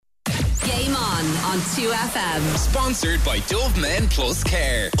Game on 2FM. Sponsored by Dove Men Plus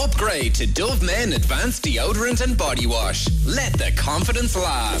Care. Upgrade to Dove Men Advanced Deodorant and Body Wash. Let the confidence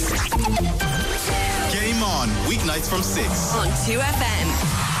last. Game on, weeknights from 6 on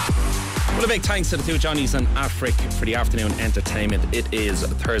 2FM. Well, a big thanks to the two Johnnies and Afric for the afternoon entertainment. It is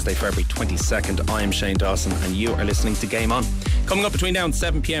Thursday, February 22nd. I am Shane Dawson and you are listening to Game On. Coming up between now and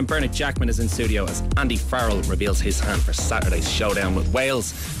 7pm, Bernard Jackman is in studio as Andy Farrell reveals his hand for Saturday's showdown with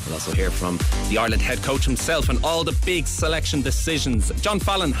Wales. We'll also hear from the Ireland head coach himself and all the big selection decisions. John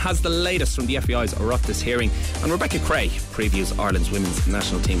Fallon has the latest from the FAI's Oireachtas hearing, and Rebecca Creagh previews Ireland's women's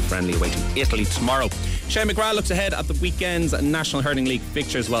national team friendly away to Italy tomorrow. Shane McGrath looks ahead at the weekend's National Hurling League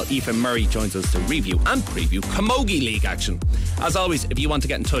fixtures, while Aoife Murray joins us to review and preview Camogie League action. As always, if you want to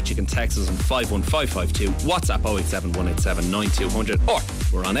get in touch, you can text us on 51552, WhatsApp 087 187 9200, or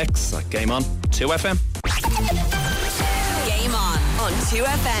we're on X at Game On 2FM. Game on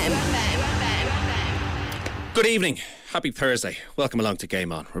 2FM. Good evening. Happy Thursday. Welcome along to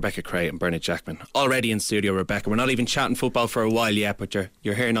Game On. Rebecca Creagh and Bernard Jackman already in studio. Rebecca, we're not even chatting football for a while yet, but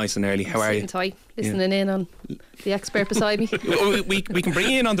you're here nice and early. How are you? Tight, listening in on the expert beside me. we can bring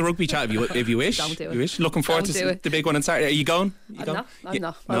you in on the rugby chat if you wish. Don't do it. You wish. Looking forward to the big one on Saturday. Are you going? I'm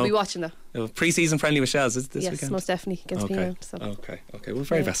not. I'll be watching that. Pre-season friendly with Shells this yes, weekend? Most definitely against Peter. So. Okay. Well,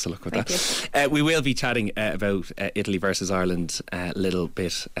 very best of luck with that. We will be chatting about Italy versus Ireland a little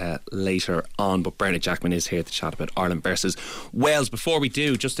bit later on, but Bernard Jackman is here to chat about Ireland versus Wales. Before we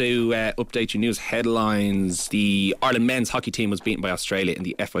do, just to update you news headlines, the Ireland men's hockey team was beaten by Australia in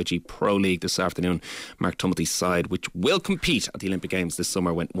the FIG Pro League this afternoon. Mark Tumilty's side, which will compete at the Olympic Games this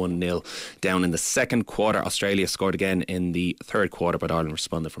summer, went 1-0 down in the second quarter. Australia scored again in the third quarter, but Ireland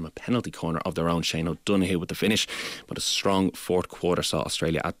responded from a penalty corner of their own. Shane O'Donoghue with the finish, but a strong fourth quarter saw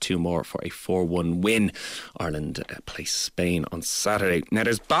Australia add two more for a 4-1 win. Ireland play Spain on Saturday. Now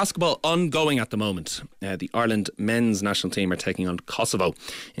there's basketball ongoing at the moment. The Ireland men's national team are taking on Kosovo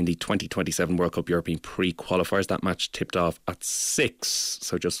in the 2027 World Cup European pre-qualifiers. That match tipped off at 6,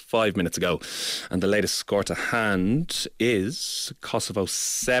 so just 5 minutes ago, and the latest score to hand is Kosovo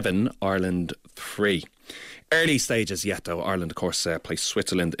 7, Ireland 3. Early stages yet though. Ireland of course play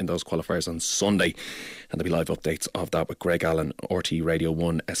Switzerland in those qualifiers on Sunday, and there'll be live updates of that with Greg Allen, RT Radio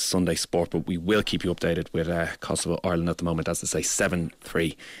 1 Sunday Sport, but we will keep you updated with Kosovo Ireland at the moment. As I say,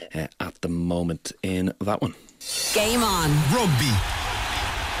 7-3 at the moment in that one. Game on rugby.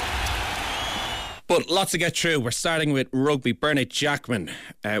 But lots to get through. We're starting with rugby. Bernard Jackman.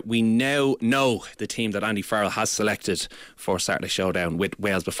 We now know the team that Andy Farrell has selected for Saturday Showdown with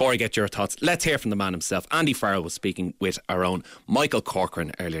Wales. Before I get your thoughts, let's hear from the man himself. Andy Farrell was speaking with our own Michael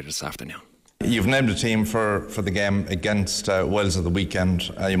Corcoran earlier this afternoon. You've named a team for the game against Wales at the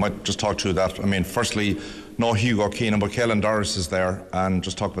weekend. You might just talk through that. I mean, firstly, no Hugo Keenan, but Caelan Doris is there, and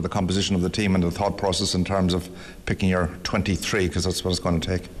just talk about the composition of the team and the thought process in terms of picking your 23, because that's what it's going to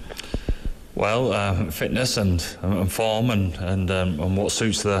take. Well, fitness and form and what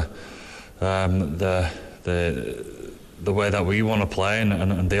suits the way that we want to play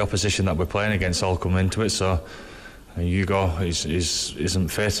and the opposition that we're playing against all come into it. So Hugo isn't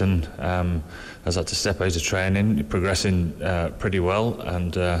fit and has had to step out of training, progressing pretty well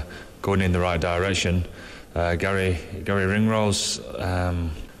and going in the right direction. Gary Ringrose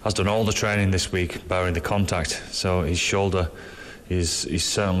has done all the training this week, barring the contact. So his shoulder is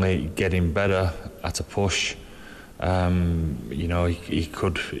certainly getting better at a push. He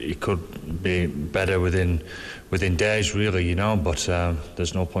could be better within days, really, but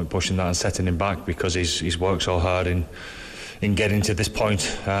there's no point pushing that and setting him back, because he's worked so hard in getting to this point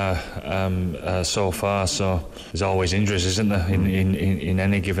so far. So there's always injuries, isn't there, in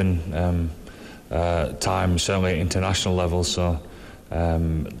any given time, certainly at international level. So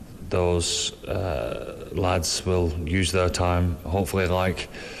those lads will use their time, hopefully, like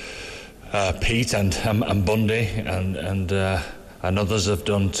Pete and Bundy and others have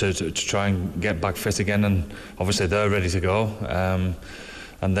done to try and get back fit again, and obviously they're ready to go.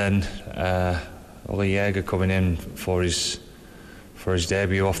 And then Ollie Jaeger coming in for his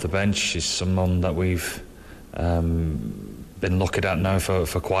debut off the bench is someone that we've been looking at now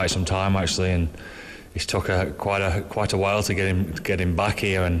for quite some time, actually, and it's took quite a while to get him back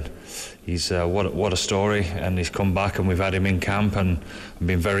here, and he's what a story, and he's come back and we've had him in camp and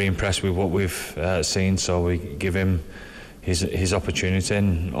been very impressed with what we've seen. So we give him his opportunity,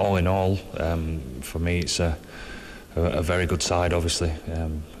 and all in all, for me it's a very good side. Obviously,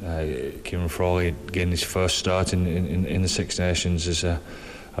 Kieran Frawley getting his first start in the Six Nations is a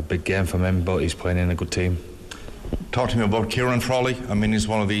big game for him, but he's playing in a good team. Talk to me about Kieran Frawley. I mean, he's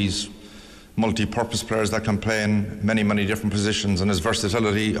one of these multi-purpose players that can play in many, many different positions, and his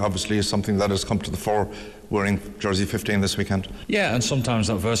versatility obviously is something that has come to the fore wearing jersey 15 this weekend. Yeah, and sometimes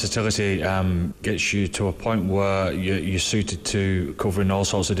that versatility gets you to a point where you're suited to covering all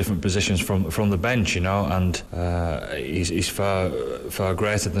sorts of different positions from the bench, you know, and he's far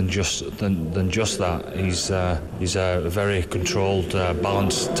greater than just that. He's a very controlled,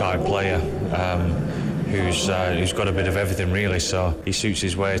 balanced type player. Who's got a bit of everything really, so he suits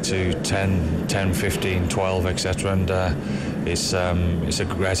his way to 10, 15, 12, etc. and it's a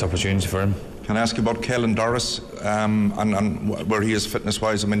great opportunity for him. Can I ask you about Caelan Doris and where he is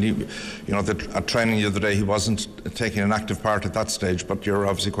fitness-wise? I mean, at training the other day he wasn't taking an active part at that stage, but you're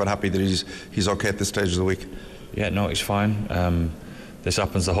obviously quite happy that he's okay at this stage of the week. Yeah, no, he's fine. This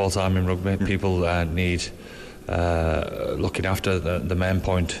happens the whole time in rugby. People need looking after. The main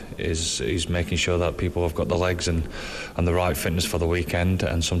point is making sure that people have got the legs and the right fitness for the weekend,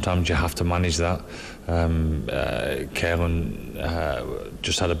 and sometimes you have to manage that. Caelan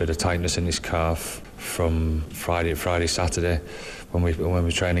just had a bit of tightness in his calf from Friday, Saturday. When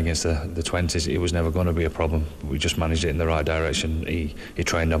we trained against the 20s, it was never going to be a problem. We just managed it in the right direction. He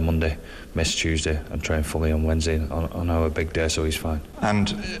trained on Monday, missed Tuesday, and trained fully on Wednesday on our big day, so he's fine. And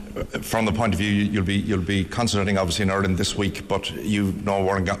from the point of view, you'll be concentrating obviously in Ireland this week, but you know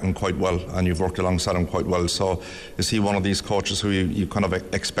Warren Gatton quite well, and you've worked alongside him quite well. So is he one of these coaches who you kind of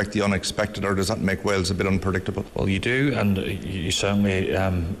expect the unexpected, or does that make Wales a bit unpredictable? Well, you do, and you certainly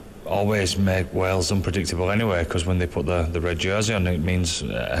always make Wales unpredictable anyway, because when they put the red jersey on, it means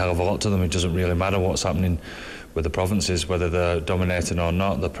a hell of a lot to them. It doesn't really matter what's happening with the provinces, whether they're dominating or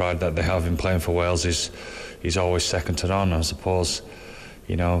not. The pride that they have in playing for Wales is always second to none. I suppose,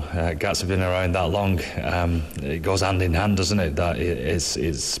 Gats have been around that long. It goes hand in hand, doesn't it? That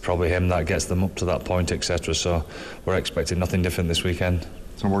it's probably him that gets them up to that point, etc. So we're expecting nothing different this weekend.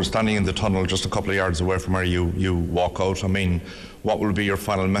 So we're standing in the tunnel just a couple of yards away from where you walk out. I mean, what will be your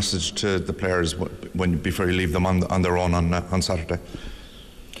final message to the players before you leave them on their own on Saturday?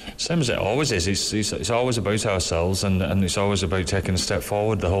 Same as it always is. It's always about ourselves, and it's always about taking a step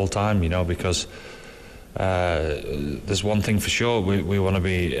forward the whole time, because there's one thing for sure. We want to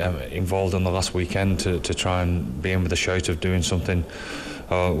be involved on the last weekend to try and be in with a shout of doing something.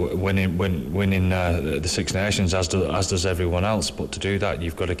 Winning the Six Nations, as does everyone else. But to do that,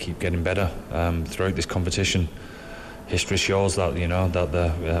 you've got to keep getting better throughout this competition. History shows that that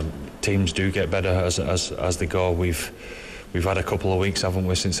the teams do get better as they go. We've had a couple of weeks, haven't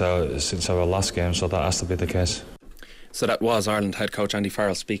we, since our last game? So that has to be the case. So that was Ireland head coach Andy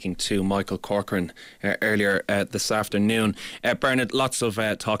Farrell speaking to Michael Corcoran earlier this afternoon. Bernard, lots of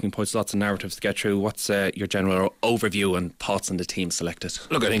talking points, lots of narratives to get through. What's your general overview and thoughts on the team selected?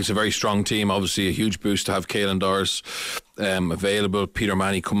 Look, I think it's a very strong team. Obviously a huge boost to have Caelan Doris available. Peter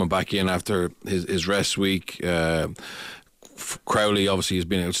Manny coming back in after his rest week. Crowley obviously has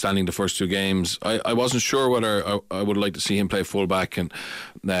been outstanding the first two games. I wasn't sure whether I would like to see him play fullback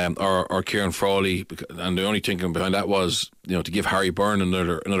or Kieran Frawley, and the only thinking behind that was to give Harry Byrne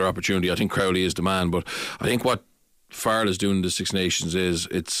another opportunity. I think Crowley is the man, but I think what Farrell is doing in the Six Nations is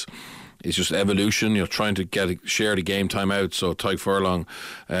it's just evolution, trying to share the game time out. So Tyke Furlong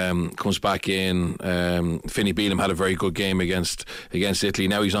comes back in. Finney Bealham had a very good game against Italy.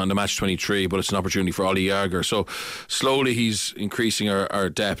 Now he's on the match 23, but it's an opportunity for Ollie Jager. So slowly he's increasing our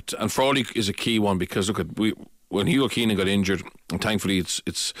depth. And Frawley is a key one, because when Hugo Keenan got injured, and thankfully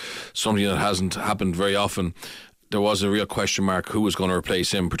it's something that hasn't happened very often, there was a real question mark who was going to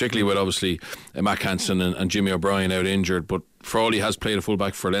replace him, particularly with obviously Mac Hansen and Jimmy O'Brien out injured. But Frawley has played a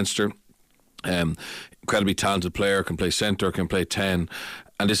fullback for Leinster. Incredibly talented player, can play centre, can play 10,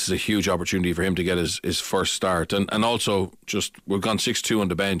 and this is a huge opportunity for him to get his first start. And also, just we've gone 6-2 on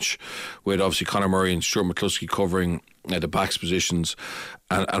the bench with obviously Conor Murray and Stuart McCluskey covering the backs positions,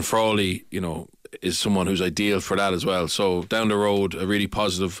 and Frawley is someone who's ideal for that as well. So down the road, a really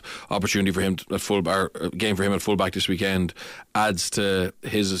positive opportunity for him game for him at fullback this weekend adds to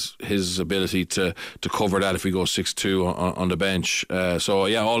his ability to cover that if we go 6-2 on the bench. So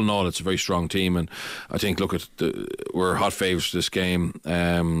yeah, all in all, it's a very strong team, and I think we're hot favourites for this game.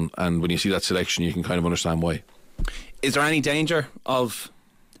 And when you see that selection, you can kind of understand why. Is there any danger of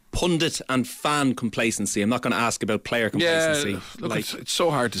pundit and fan complacency? I'm not going to ask about player complacency. Yeah, look, it's so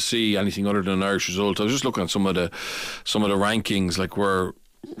hard to see anything other than an Irish result. I was just looking at some of the rankings, like we're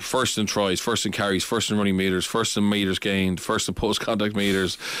first in tries, first in carries, first in running metres, first in metres gained, first in post contact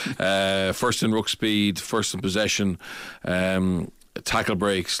metres, first in ruck speed, first in possession, tackle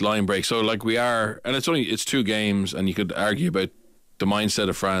breaks, line breaks. So like we are, and it's 2 games, and you could argue about the mindset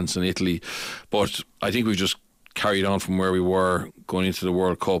of France and Italy, but I think we've just carried on from where we were going into the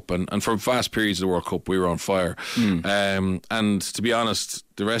World Cup, and for vast periods of the World Cup we were on fire. And to be honest,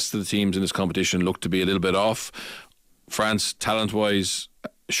 the rest of the teams in this competition look to be a little bit off. France, talent wise,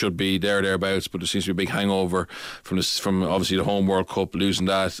 should be thereabouts, but there seems to be a big hangover from obviously the home World Cup, losing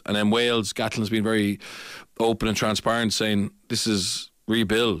that. And then Wales, Gatlin's been very open and transparent, saying this is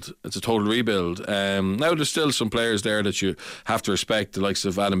rebuild. It's a total rebuild. Now there's still some players there that you have to respect, the likes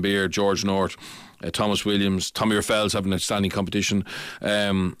of Adam Beard, George North, Thomas Williams, Tommy Raffels having an outstanding competition,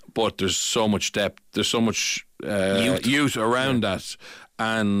 but there's so much depth, there's so much youth around that,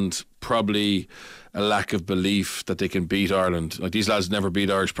 and probably a lack of belief that they can beat Ireland. Like, these lads never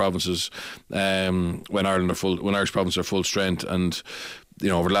beat Irish provinces when Irish provinces are full strength, and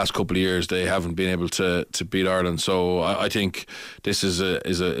over the last couple of years they haven't been able to beat Ireland. So I think this is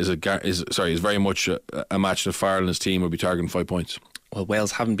very much a match that Farrell and his team will be targeting 5 points. Well,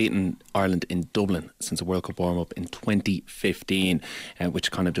 Wales haven't beaten Ireland in Dublin since a World Cup warm-up in 2015,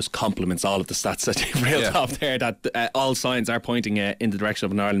 which kind of just complements all of the stats that you've reeled off there, that all signs are pointing in the direction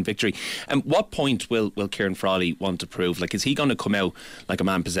of an Ireland victory. What point will Kieran Frawley want to prove? Like, is he going to come out like a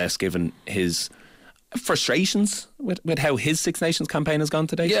man possessed, given his frustrations with how his Six Nations campaign has gone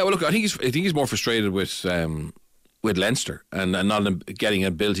today? Yeah, well, look, I think he's more frustrated with Leinster and not getting an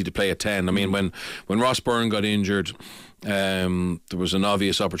ability to play at 10. I mean, when Ross Byrne got injured, there was an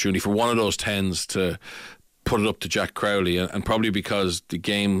obvious opportunity for one of those 10s to put it up to Jack Crowley, and probably because the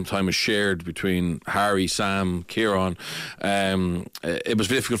game time was shared between Harry, Sam, Kieran, it was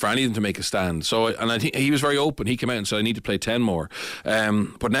difficult for any of them to make a stand. So, and I think he was very open. He came out and said, I need to play 10 more.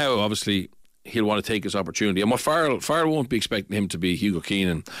 But now, obviously, he'll want to take his opportunity. And what Farrell won't be expecting him to be Hugo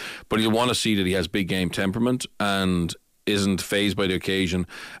Keenan, but he'll want to see that he has big game temperament and isn't fazed by the occasion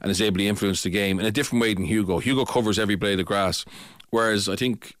and is able to influence the game in a different way than Hugo. Hugo covers every blade of grass, whereas I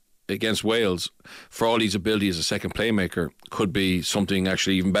think against Wales, Frawley's ability as a second playmaker could be something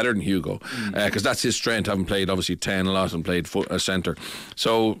actually even better than Hugo, because that's his strength, having played obviously 10 a lot and played centre.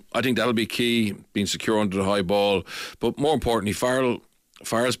 So I think that'll be key, being secure under the high ball. But more importantly,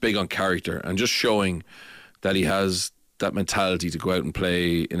 Farrell's big on character and just showing that he has that mentality to go out and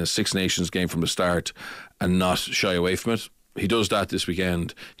play in a Six Nations game from the start and not shy away from it. He does that this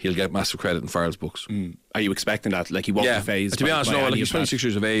weekend, he'll get massive credit in Farrell's books. Are you expecting that? Like, he won't be phased? To be honest, no. Like, he's 26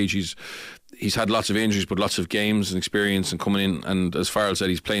 years of age. He's had lots of injuries, but lots of games and experience, and coming in, and as Farrell said,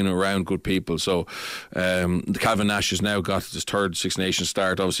 he's playing around good people. So Calvin Nash has now got his third Six Nations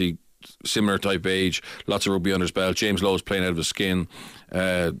start, obviously similar type age, lots of rugby under his belt. James Lowe's playing out of his skin.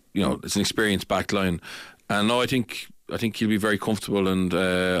 It's an experienced backline, and no, I think he'll be very comfortable, and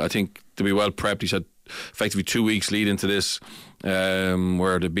I think they'll be well prepped. He's had effectively 2 weeks lead into this,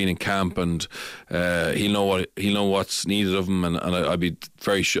 where they've been in camp, and he'll know what's needed of him, and I'd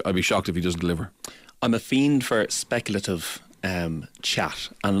be shocked if he doesn't deliver. I'm a fiend for speculative chat,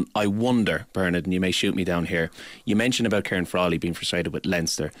 and I wonder, Bernard, and you may shoot me down here, you mentioned about Kieran Frawley being frustrated with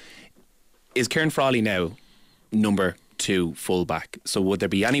Leinster. Is Kieran Frawley now number 2 fullback? So would there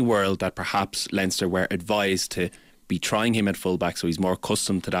be any world that perhaps Leinster were advised to be trying him at fullback so he's more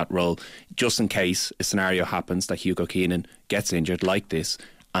accustomed to that role, just in case a scenario happens that Hugo Keenan gets injured like this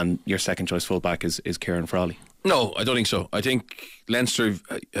and your second choice fullback is Kieran Frawley? No, I don't think so. I think Leinster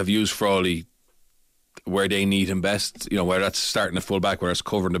have used Frawley where they need him best, where that's starting a fullback, where it's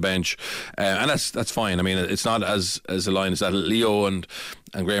covering the bench, and that's fine. I mean, it's not as a line as that. Leo and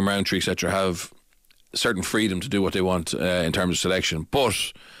Graham Roundtree, etc., have certain freedom to do what they want in terms of selection,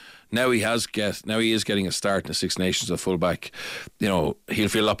 but now he is getting a start in the Six Nations at fullback. He'll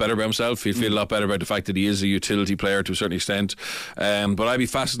feel a lot better about himself. He'll feel a lot better about the fact that he is a utility player to a certain extent. But I'd be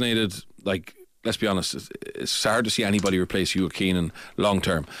fascinated. Like, let's be honest, it's hard to see anybody replace Hugo Keenan long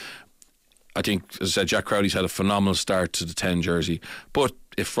term. I think, as I said, Jack Crowley's had a phenomenal start to the 10 jersey. But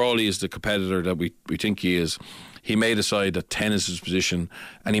if Frawley is the competitor that we think he is, he may decide that 10 is his position,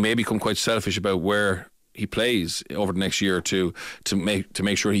 and he may become quite selfish about where he plays over the next year or two to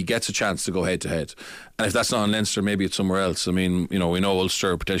make sure he gets a chance to go head to head. And if that's not in Leinster, maybe it's somewhere else. I mean, we know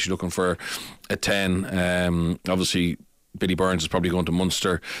Ulster are potentially looking for a 10. Obviously, Billy Burns is probably going to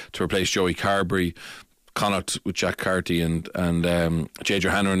Munster to replace Joey Carberry. Connacht with Jack Carty and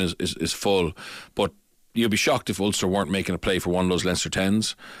Jadra Hanrahan is full, but you'd be shocked if Ulster weren't making a play for one of those Leinster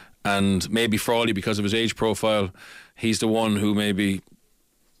 10s. And maybe Frawley, because of his age profile, he's the one who maybe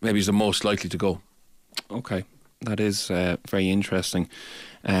he's the most likely to go. Okay. that is very interesting.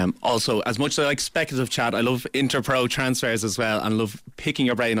 Also, as much as I like speculative chat, I love inter-pro transfers as well, and love picking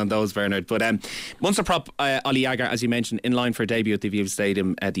your brain on those, Bernard. But Munster prop Ollie Jagger, as you mentioned, in line for a debut at the Aviva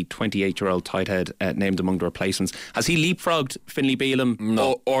Stadium, the 28-year-old tight head named among the replacements. Has he leapfrogged Finlay Bealham?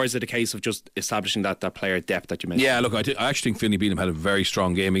 No. Or is it a case of just establishing that player depth that you mentioned? Yeah, look, I actually think Finlay Bealham had a very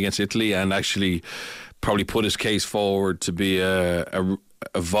strong game against Italy, and actually probably put his case forward to be a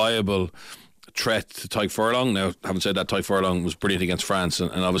viable threat to Tadhg Furlong. Now, having said that, Tadhg Furlong was brilliant against France,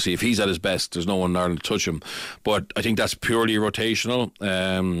 and obviously if he's at his best, there's no one in Ireland to touch him. But I think that's purely rotational.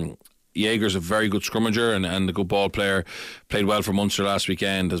 Jaeger's a very good scrummager and a good ball player. Played well for Munster last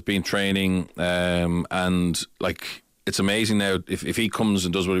weekend, has been training, and like, it's amazing now if he comes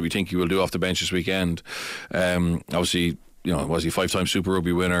and does what we think he will do off the bench this weekend. Obviously, you know, was he 5-time Super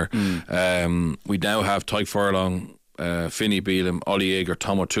Rugby winner? We now have Tadhg Furlong, Finlay Bealham, Ollie Jaeger,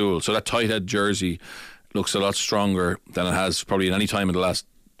 Tom O'Toole. So that tight head jersey looks a lot stronger than it has probably in any time in the last,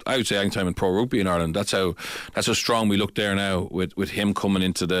 I would say, any time in pro rugby in Ireland. That's how strong we look there now with him coming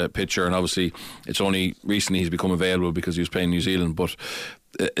into the picture. And obviously it's only recently he's become available because he was playing New Zealand. But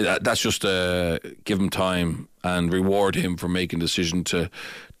that's just give him time and reward him for making the decision to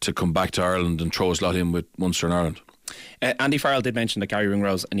come back to Ireland and throw his lot in with Munster and Ireland. Andy Farrell did mention that Gary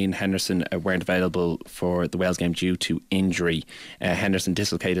Ringrose and Ian Henderson weren't available for the Wales game due to injury. Henderson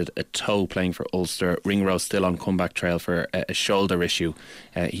dislocated a toe playing for Ulster. Ringrose still on comeback trail for a shoulder issue.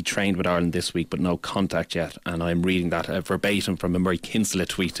 He trained with Ireland this week but no contact yet, and I'm reading that verbatim from a Murray Kinsella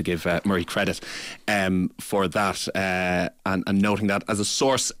tweet to give Murray credit for that, and noting that as a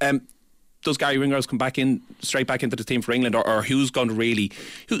source. Does Gary Ringrose come straight back into the team for England, or who's going to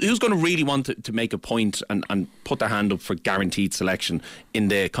really want to make a point and put their hand up for guaranteed selection in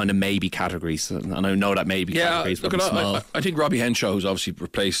the kind of maybe categories? And I know that maybe categories. Look, I think Robbie Henshaw, who's obviously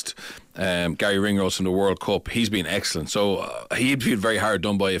replaced Gary Ringrose in the World Cup, he's been excellent. So he'd feel very hard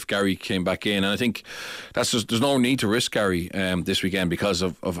done by if Gary came back in. And I think there's no need to risk Gary this weekend because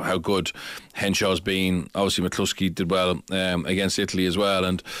of how good Henshaw's been. Obviously McCluskey did well against Italy as well,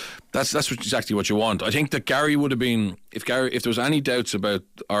 and that's exactly what you want. I think that Gary would have been, if there was any doubts about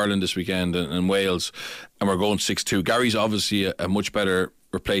Ireland this weekend and Wales, and we're going 6-2, Gary's obviously a much better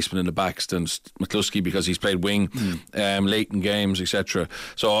replacement in the backs than McCluskey because he's played wing late in games, etc.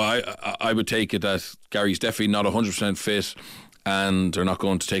 So I would take it that Gary's definitely not 100% fit and they're not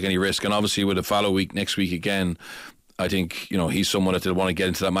going to take any risk. And obviously with a fallow week next week again, I think, you know, he's someone that they'll want to get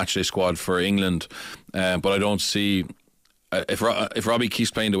into that matchday squad for England. But I don't see if Robbie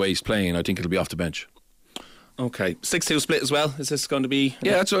keeps playing the way he's playing, I think it'll be off the bench. Okay, 6-2 split as well. Is this going to be?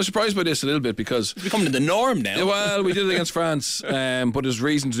 Yeah, so I was surprised by this a little bit because it's becoming the norm now. Well, we did it against France, but there's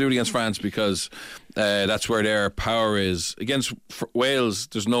reason to do it against France because that's where their power is. Against Wales,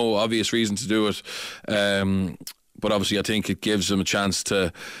 there's no obvious reason to do it. But obviously, I think it gives them a chance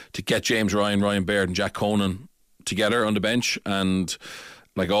to get James Ryan, Ryan Baird, and Jack Conan together on the bench, and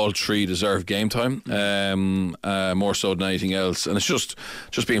like all three deserve game time, more so than anything else. And it's just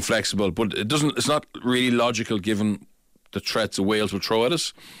being flexible, but it's not really logical given the threats that Wales will throw at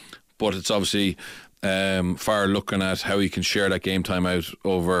us. But it's obviously far looking at how he can share that game time out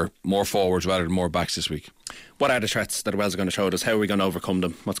over more forwards rather than more backs this week. What are the threats that Wales are going to throw at us? How are we going to overcome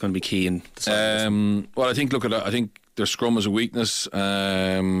them? What's going to be key in the well, I think I think their scrum is a weakness,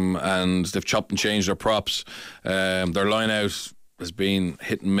 and they've chopped and changed their props. Their line out has been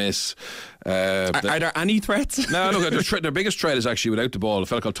hit and miss. Are there any threats? No, look, their biggest threat is actually without the ball. A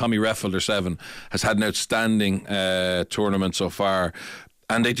fellow called Tommy Reffel, their 7, has had an outstanding tournament so far,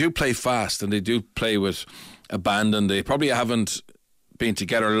 and they do play fast and they do play with abandon. They probably haven't been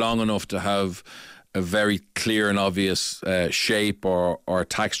together long enough to have a very clear and obvious shape or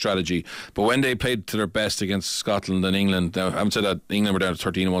attack strategy. But when they played to their best against Scotland and England, now I haven't said that England were down to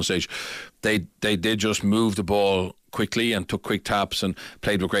 13 at one stage, they did just move the ball quickly and took quick taps and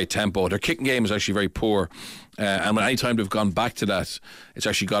played with great tempo. Their kicking game is actually very poor, and any time they've gone back to that, it's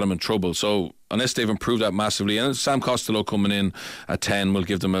actually got them in trouble. So unless they've improved that massively, and Sam Costello coming in at 10 will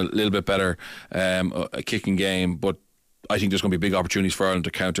give them a little bit better a kicking game, but I think there's going to be big opportunities for Ireland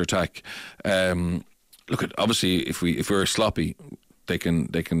to counter-attack. Look, obviously, if we're sloppy, they can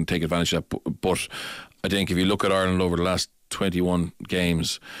take advantage of that. But I think if you look at Ireland over the last 21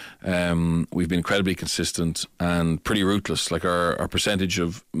 games, we've been incredibly consistent and pretty ruthless. Like our percentage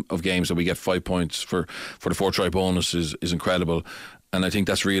of games that we get 5 points for the 4-try bonus is incredible, and I think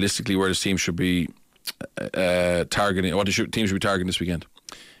that's realistically where this team should be targeting. What the team should be targeting this weekend.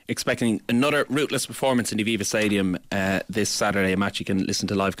 expecting another ruthless performance in the Aviva Stadium this Saturday, a match you can listen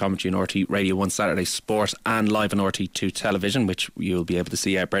to live commentary on RT Radio 1 Saturday Sport and live on RT2 Television, which you'll be able to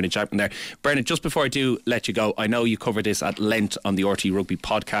see Bernard Jackman there. Bernard, just before I do let you go, I know you covered this at length on the RT Rugby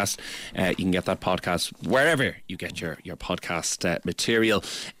podcast. You can get that podcast wherever you get your podcast material.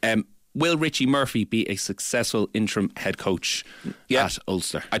 Will Richie Murphy be a successful interim head coach at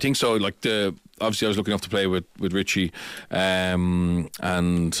Ulster? I think so. Obviously I was lucky enough to play with Richie, and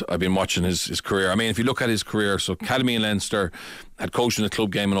I've been watching his career. I mean, if you look at his career, so Academy in Leinster, had coached in the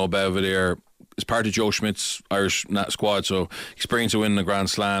club game in Old Belvedere, is part of Joe Schmidt's Irish squad, so experience of winning a Grand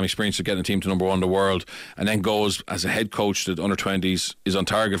Slam, experience of getting a team to number one in the world, and then goes as a head coach to the under-20s, is on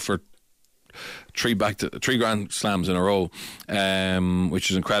target for 3 Grand Slams in a row,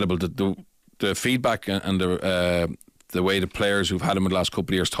 which is incredible. The feedback and the way the players who've had him in the last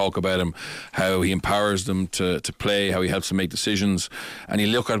couple of years talk about him, how he empowers them to play, how he helps them make decisions, and you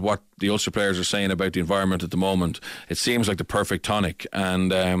look at what the Ulster players are saying about the environment at the moment, it seems like the perfect tonic.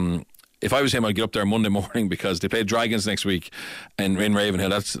 And if I was him, I'd get up there Monday morning, because they play Dragons next week in Ravenhill.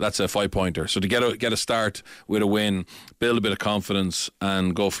 That's a 5-pointer. So to get a start with a win, build a bit of confidence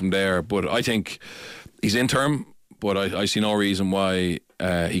and go from there. But I think he's interim, but I see no reason why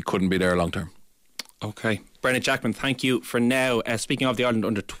he couldn't be there long term. Okay. Bernard Jackman, thank you for now. Speaking of the Ireland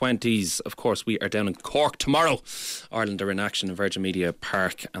under-20s, of course, we are down in Cork tomorrow. Ireland are in action in Virgin Media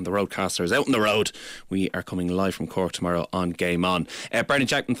Park and the roadcaster is out on the road. We are coming live from Cork tomorrow on Game On. Bernard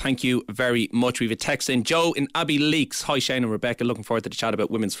Jackman, thank you very much. We have a text in. Joe in Abbey Leaks. Hi Shane and Rebecca, looking forward to the chat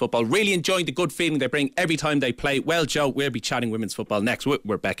about women's football. Really enjoying the good feeling they bring every time they play. Well, Joe, we'll be chatting women's football next with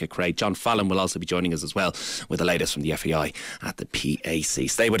Rebecca Creagh. John Fallon will also be joining us as well with the latest from the FAI at the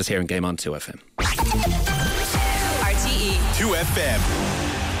PAC. Stay with us here in Game On 2FM. RTE 2FM.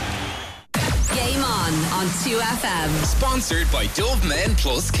 Game on 2FM. Sponsored by Dove Men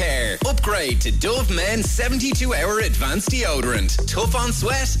Plus Care. Upgrade to Dove Men 72-hour advanced deodorant. Tough on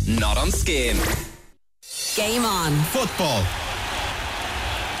sweat, not on skin. Game on. Football.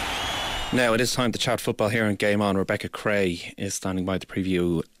 Now it is time to chat football here on Game On. Rebecca Creagh is standing by to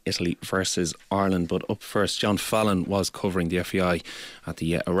preview Italy versus Ireland. But up first, John Fallon was covering the FAI at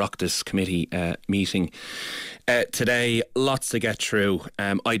the Oireachtas committee meeting today. Lots to get through.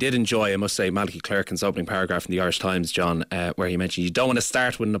 I did enjoy, I must say, Malachy Clerkin's opening paragraph in the Irish Times, John, where he mentioned you don't want to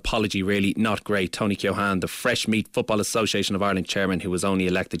start with an apology, really. Not great. Tony Keohane, the Fresh Meat Football Association of Ireland chairman, who was only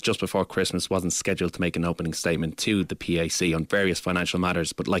elected just before Christmas, wasn't scheduled to make an opening statement to the PAC on various financial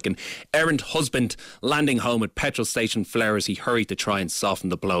matters, but like an errant husband landing home at petrol station flares, he hurried to try and soften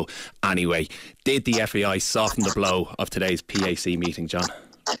the blow. Anyway, did the FAI soften the blow of today's PAC meeting, John?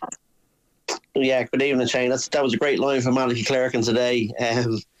 Yeah, good evening, Shane. That was a great line from Malachy Clerkin today.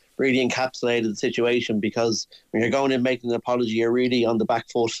 Really encapsulated the situation, because when you're going in making an apology, you're really on the back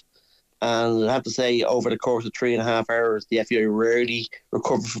foot. And I have to say, over the course of 3.5 hours, the FAI rarely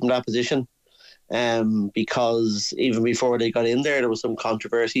recovered from that position. Because even before they got in there was some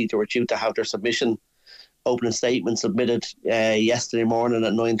controversy. They were due to have their opening statement submitted yesterday morning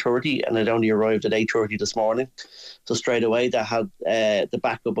at 9:30, and it only arrived at 8:30 this morning. So straight away they had the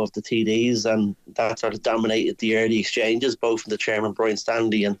backup of the TDs, and that sort of dominated the early exchanges, both from the chairman Brian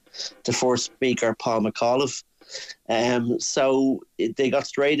Stanley and the first speaker Paul McAuliffe. So they got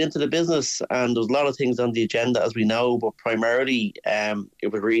straight into the business, and there was a lot of things on the agenda, as we know, but primarily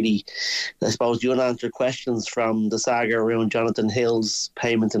it was really, I suppose, the unanswered questions from the saga around Jonathan Hill's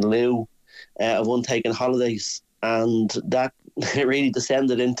payment in lieu of untaken holidays, and that really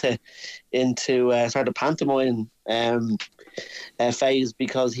descended into sort of pantomime phase,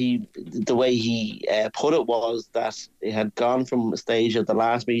 because the way he put it was that it had gone from a stage at the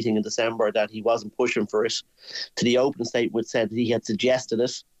last meeting in December that he wasn't pushing for it, to the opening statement which said that he had suggested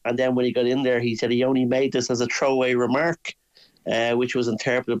it, and then when he got in there he said he only made this as a throwaway remark, which was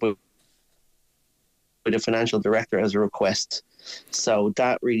interpreted by the financial director as a request. So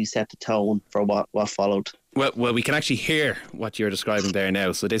that really set the tone for what followed. Well, we can actually hear what you're describing there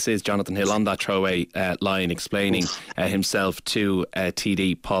now. So this is Jonathan Hill on that throwaway line explaining himself to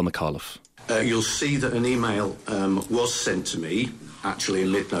TD Paul McAuliffe. You'll see that an email was sent to me, actually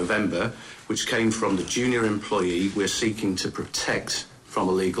in mid-November, which came from the junior employee we're seeking to protect from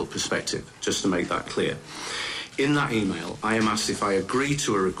a legal perspective, just to make that clear. In that email, I am asked if I agree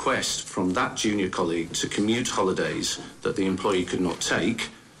to a request from that junior colleague to commute holidays that the employee could not take,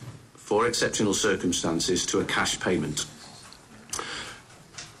 for exceptional circumstances, to a cash payment.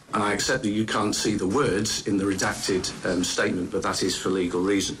 And I accept that you can't see the words in the redacted statement, but that is for legal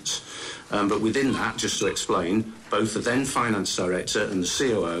reasons. But within that, just to explain, both the then finance director and the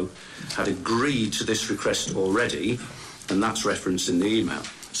COO had agreed to this request already, and that's referenced in the email.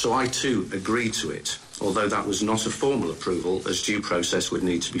 So I too agreed to it, although that was not a formal approval, as due process would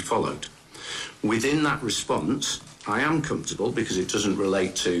need to be followed. Within that response, I am comfortable, because it doesn't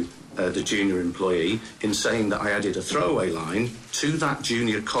relate to the junior employee, in saying that I added a throwaway line to that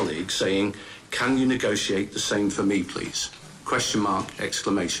junior colleague saying, "Can you negotiate the same for me, please?" Question mark,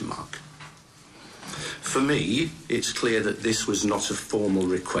 exclamation mark. For me, it's clear that this was not a formal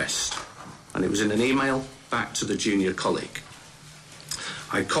request, and it was in an email back to the junior colleague.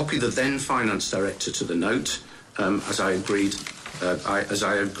 I copied the then finance director to the note, as I agreed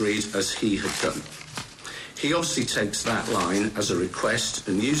as he had done. He obviously takes that line as a request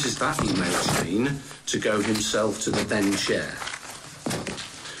and uses that email chain to go himself to the then chair.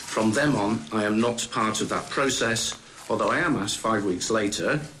 From then on, I am not part of that process, although I am asked 5 weeks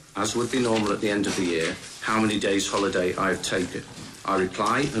later, as would be normal at the end of the year, how many days holiday I have taken. I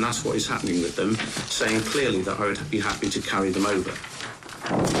reply and ask what is happening with them, saying clearly that I would be happy to carry them over.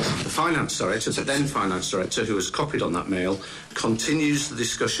 The finance director, the then finance director, who was copied on that mail, continues the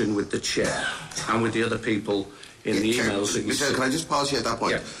discussion with the chair and with the other people in the emails that you Michelle, can I just pause you at that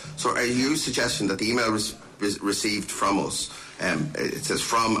point? Yeah. So are you suggesting that the email received from us, it says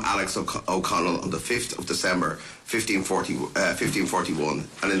from Alex O'Connell on the 5th of December 1541,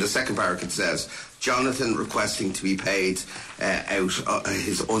 and in the second paragraph it says, Jonathan requesting to be paid out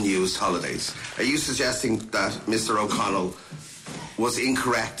his unused holidays. Are you suggesting that Mr. O'Connell was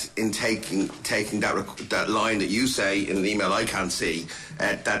incorrect in taking that line that you say in an email I can't see,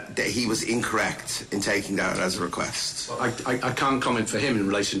 that he was incorrect in taking that as a request? Well, I can't comment for him in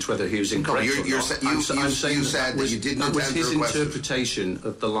relation to whether he was incorrect or not. You said that you didn't that was intend his to request interpretation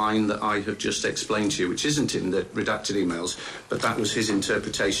of the line that I have just explained to you, which isn't in the redacted emails, but that was his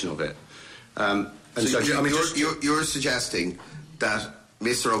interpretation of it. You're suggesting that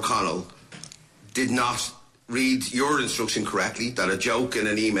Mr. O'Connell did not read your instruction correctly, that a joke in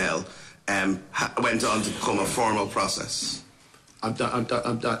an email went on to become a formal process. I'm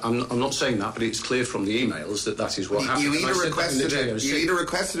not saying that, but it's clear from the emails that is what happened. You either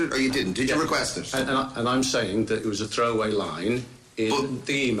requested it or you didn't. Did you request it? And I'm saying that it was a throwaway line in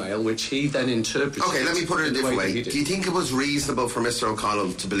the email, which he then interpreted. Okay, let me put it a different way. Do you think it was reasonable for Mr.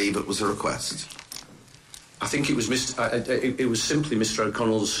 O'Connell to believe it was a request? I think it was simply Mr.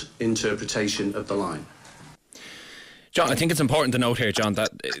 O'Connell's interpretation of the line. John, I think it's important to note here, John,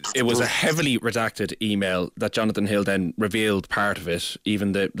 that it was a heavily redacted email that Jonathan Hill then revealed part of it.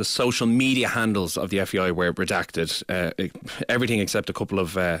 Even the social media handles of the FAI were redacted. Everything except a couple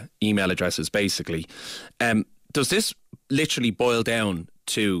of email addresses, basically. Does this literally boil down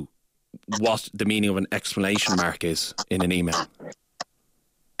to what the meaning of an exclamation mark is in an email?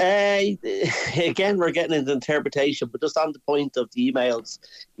 Again, we're getting into interpretation, but just on the point of the emails,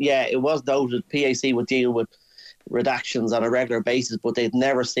 yeah, it was noted PAC would deal with redactions on a regular basis, but they'd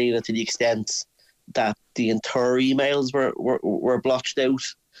never seen it to the extent that the entire emails were blotched out.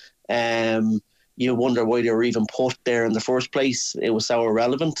 You wonder why they were even put there in the first place. It was so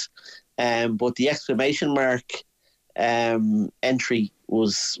irrelevant. But the exclamation mark entry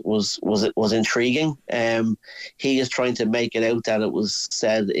was intriguing. He is trying to make it out that it was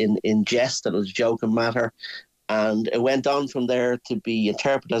said in jest, that it was a joking matter. And it went on from there to be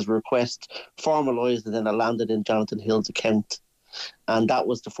interpreted as a request, formalised, and then it landed in Jonathan Hill's account. And that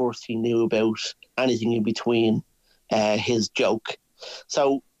was the first he knew about anything in between his joke.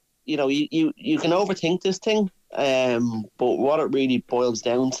 So, you know, you can overthink this thing, but what it really boils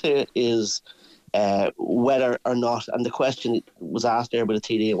down to is whether or not, and the question was asked there by the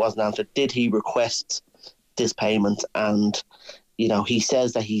TD, it wasn't answered, did he request this payment? And, you know, he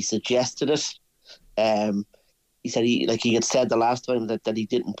says that he suggested it. He said he had said the last time that he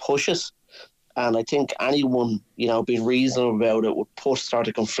didn't push it. And I think anyone, you know, being reasonable about it would start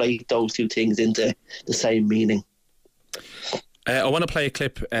to conflate those two things into the same meaning. I want to play a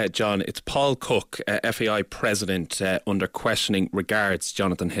clip, John. It's Paul Cook, FAI President, under questioning regards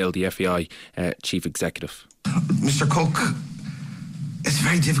Jonathan Hill, the FAI Chief Executive. Mr. Cook, it's a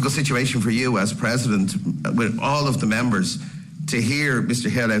very difficult situation for you as President with all of the members to hear Mr.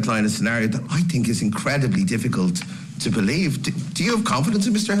 Hill outline a scenario that I think is incredibly difficult to believe. Do you have confidence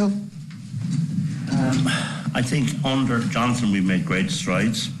in Mr. Hill? I think under Jonathan we've made great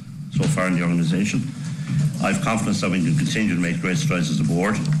strides so far in the organisation. I have confidence that we can continue to make great strides as a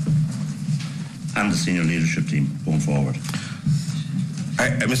board and the senior leadership team going forward.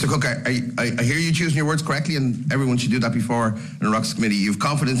 Mr. Cook, I hear you choosing your words correctly, and everyone should do that before in a ROCS committee. You have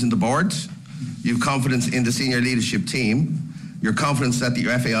confidence in the board, you have confidence in the senior leadership team, you're confident that the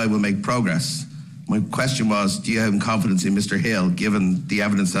FAI will make progress. My question was, do you have confidence in Mr. Hill, given the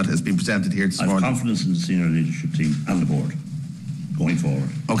evidence that has been presented here this morning? I have confidence in the senior leadership team and the board going forward.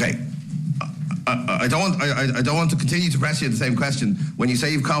 Okay. I don't want to continue to press you the same question. When you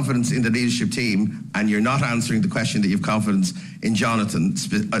say you've confidence in the leadership team and you're not answering the question that you've confidence in Jonathan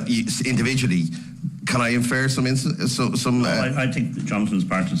individually, can I infer some? I think that Jonathan's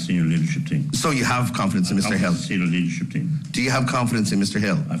part of the senior leadership team. So you have confidence in Mr. Hill? Senior leadership team. Do you have confidence in Mr.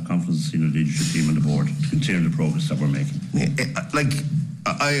 Hill? I have confidence in the senior leadership team and the board to continue the progress that we're making.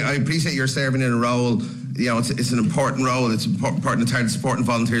 I appreciate you're serving in a role. It's an important role. It's important. It's hard to support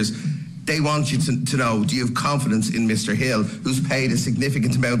volunteers. They want you to know, do you have confidence in Mr. Hill, who's paid a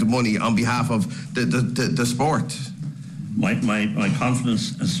significant amount of money on behalf of the sport? My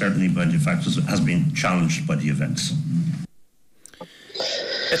confidence has certainly, by the factors, has been challenged by the events.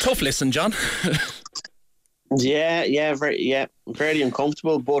 A tough listen, John. very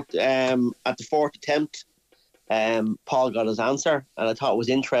uncomfortable. But at the fourth attempt, Paul got his answer, and I thought it was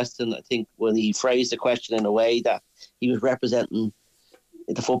interesting. I think when he phrased the question in a way that he was representing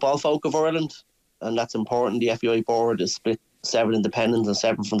the football folk of Ireland, and that's important. The FAI board is split 7 independents and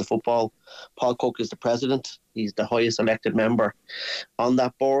 7 from the football. Paul Cook is the president. He's the highest elected member on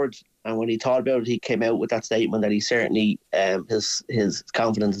that board. And when he thought about it, he came out with that statement that he certainly his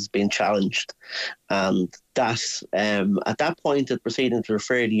confidence has been challenged, and that at that point the proceedings were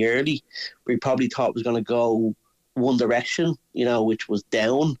fairly early. We probably thought it was going to go one direction, which was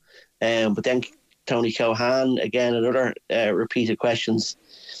down, but then Tony Cohan, again, another repeated questions.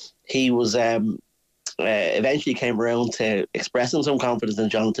 He was eventually came around to expressing some confidence in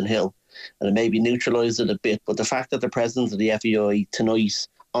Jonathan Hill, and it maybe neutralised it a bit. But the fact that the president of the FAI tonight,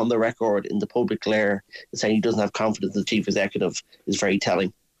 on the record in the public glare, is saying he doesn't have confidence in the chief executive is very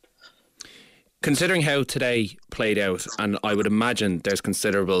telling. Considering how today played out, and I would imagine there's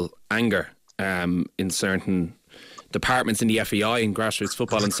considerable anger in certain departments in the FAI, in grassroots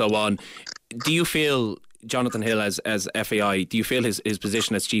football and so on, do you feel Jonathan Hill as FAI, do you feel his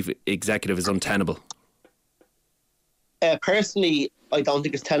position as chief executive is untenable? Personally, I don't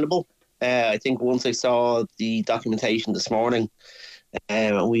think it's tenable. I think once I saw the documentation this morning,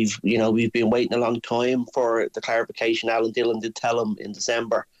 we've been waiting a long time for the clarification. Alan Dillon did tell him in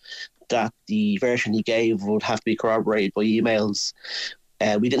December that the version he gave would have to be corroborated by emails.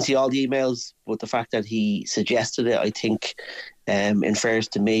 We didn't see all the emails, but the fact that he suggested it, I think, infers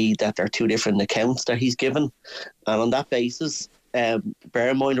to me that there are 2 different accounts that he's given. And on that basis, bear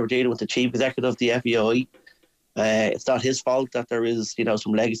in mind we're dealing with the chief executive of the FAI. It's not his fault that there is,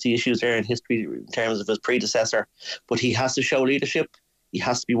 some legacy issues there in history in terms of his predecessor, but he has to show leadership. He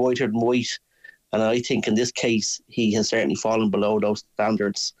has to be whiter than white. And I think in this case, he has certainly fallen below those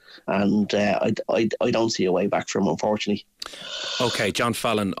standards. And I don't see a way back from him, unfortunately. OK, John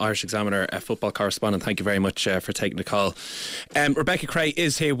Fallon, Irish Examiner, football correspondent, thank you very much for taking the call. Rebecca Creagh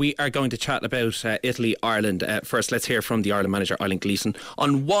is here. We are going to chat about Italy, Ireland. First, let's hear from the Ireland manager, Eileen Gleeson,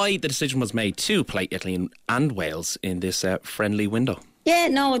 on why the decision was made to play Italy and Wales in this friendly window. Yeah,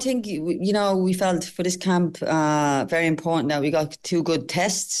 no, I think, we felt for this camp very important that we got 2 good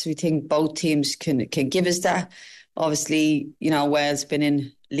tests. We think both teams can give us that. Obviously, Wales been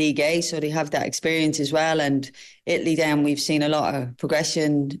in League A, so they have that experience as well. And Italy, then we've seen a lot of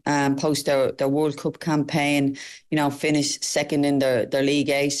progression post their World Cup campaign, finished second in their League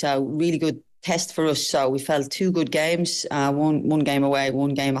A. So really good test for us. So we felt 2 good games, one game away,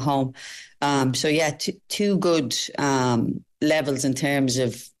 1 game at home. So yeah, 2 good levels in terms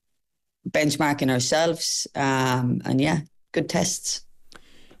of benchmarking ourselves, and yeah, good tests.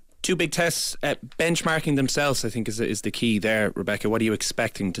 2 big tests, benchmarking themselves, I think is the key there. Rebecca, what are you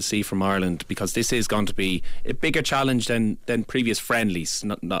expecting to see from Ireland? Because this is going to be a bigger challenge than previous friendlies.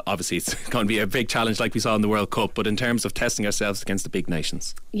 Not obviously it's going to be a big challenge like we saw in the World Cup, but in terms of testing ourselves against the big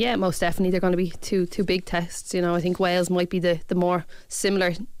nations. Yeah, most definitely they're going to be two big tests. I think Wales might be the more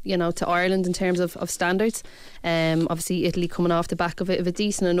similar, to Ireland in terms of standards. Obviously Italy coming off the back of a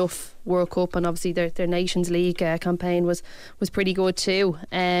decent enough World Cup, and obviously their Nations League campaign was pretty good too.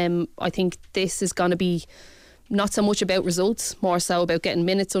 I think this is going to be not so much about results, more so about getting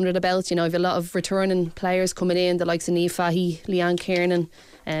minutes under the belt. You've a lot of returning players coming in, the likes of Niamh Fahey, Leanne Kiernan,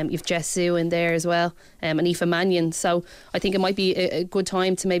 you've Jess Sue in there as well, and Aoife Mannion. So I think it might be a good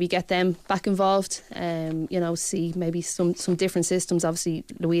time to maybe get them back involved. See maybe some different systems. Obviously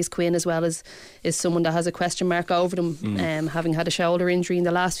Louise Quinn as well is someone that has a question mark over them, having had a shoulder injury in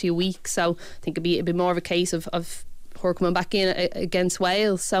the last few weeks. So I think it'd be a bit more of a case of her coming back in against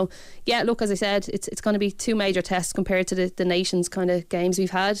Wales. So yeah, look, as I said, it's going to be 2 major tests compared to the nations kind of games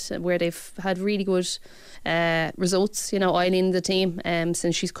we've had, where they've had really good results. Eileen, the team,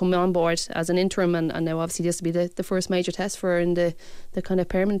 since she's come on board as an interim, and now obviously this will be the first major test for her in the kind of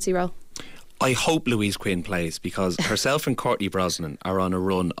permanency role. I hope Louise Quinn plays, because herself and Courtney Brosnan are on a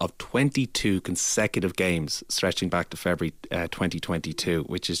run of 22 consecutive games stretching back to February 2022,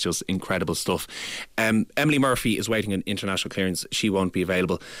 which is just incredible stuff. Emily Murphy is waiting on international clearance. She won't be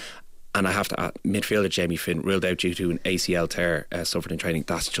available. And I have to add, midfielder Jamie Finn ruled out due to an ACL tear suffered in training.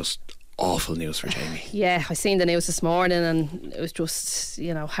 That's just awful news for Jamie. Yeah, I seen the news this morning and it was just,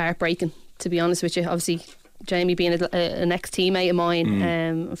 heartbreaking, to be honest with you. Obviously, Jamie being an ex-teammate of mine,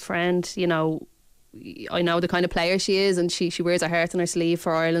 a friend, I know the kind of player she is, and she wears her heart on her sleeve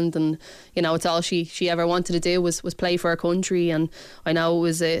for Ireland, and it's all she ever wanted to do was play for her country. And I know it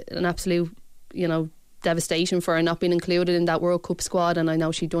was an absolute devastation for her not being included in that World Cup squad, and I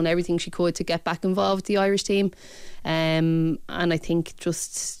know she'd done everything she could to get back involved with the Irish team, and I think it's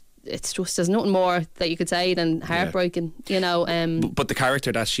just there's nothing more that you could say than heartbreaking, But the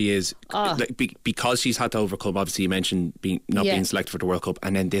character that she is, because she's had to overcome, obviously you mentioned not being selected for the World Cup,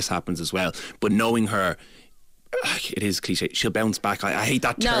 and then this happens as well. But knowing her, it is cliche, she'll bounce back. I hate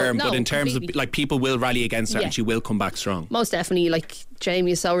that term, but in terms of people will rally against her and she will come back strong. Most definitely.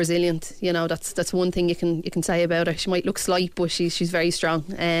 Jamie is so resilient. That's one thing you can say about her. She might look slight, but she's very strong.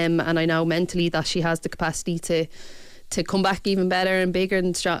 And I know mentally that she has the capacity to come back even better and bigger and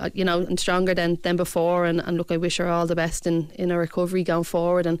and stronger than before. And look, I wish her all the best in her recovery going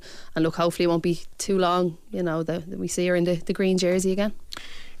forward. And look, hopefully it won't be too long. That we see her in the green jersey again.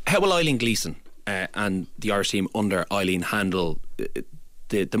 How will Eileen Gleeson and the Irish team under Eileen handle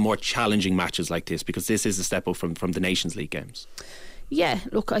the more challenging matches like this? Because this is a step up from the Nations League games. Yeah,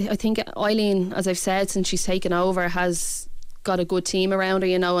 look, I think Eileen, as I've said, since she's taken over, has got a good team around her,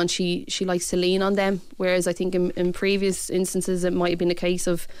 and she likes to lean on them, whereas I think in previous instances it might have been a case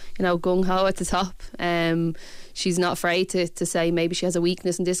of gung-ho at the top. She's not afraid to say maybe she has a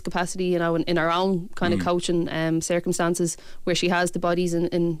weakness in this capacity, in her own kind of coaching circumstances, where she has the bodies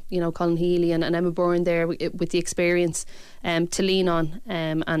in Colin Healy and Emma Byrne there with the experience to lean on,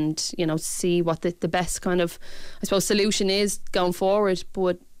 and see what the best kind of, I suppose, solution is going forward.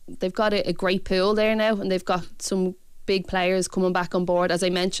 But they've got a great pool there now, and they've got some big players coming back on board, as I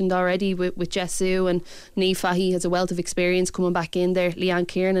mentioned already, with Jessu and Niamh Fahey has a wealth of experience coming back in there. Leanne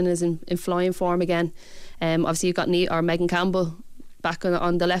Kiernan is in flying form again. Obviously you've got Megan Campbell back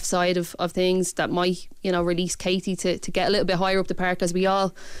on the left side of things, that might release Katie to get a little bit higher up the park, as we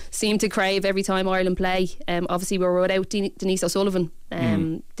all seem to crave every time Ireland play. Obviously we were without Denise O'Sullivan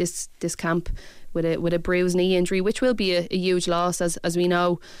this camp with a bruised knee injury, which will be a huge loss, as we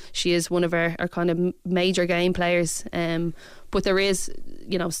know she is one of our kind of major game players. But there is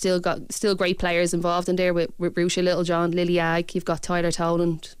still great players involved in there with Ruesha Littlejohn, Lily Agg, you've got Tyler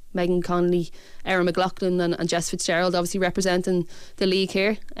Toland, Megan Connolly, Erin McLaughlin and Jess Fitzgerald obviously representing the league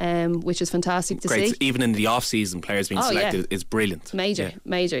here, which is fantastic to see. Even in the off-season, players being selected is brilliant. Major,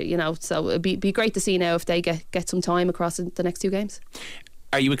 so it'd be great to see now if they get some time across the next two games.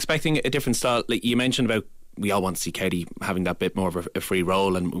 Are you expecting a different style? Like you mentioned about, we all want to see Katie having that bit more of a free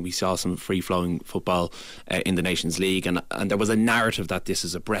role, and we saw some free-flowing football in the Nations League, and there was a narrative that this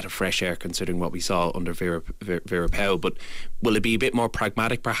is a breath of fresh air considering what we saw under Vera Pauw. But will it be a bit more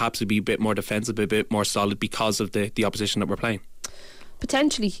pragmatic? Perhaps it'll be a bit more defensive, a bit more solid because of the opposition that we're playing?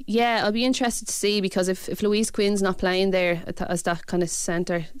 Potentially, yeah. I'll be interested to see, because if Louise Quinn's not playing there as that kind of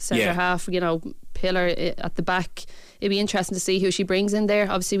centre half, pillar at the back, it'd be interesting to see who she brings in there.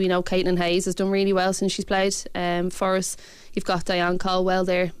 Obviously we know Caitlin Hayes has done really well since she's played for us. You've got Diane Caldwell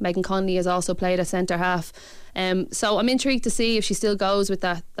there. Megan Connolly has also played a centre half. So I'm intrigued to see if she still goes with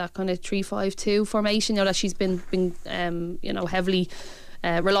that kind of 3-5-2 formation, that she's been heavily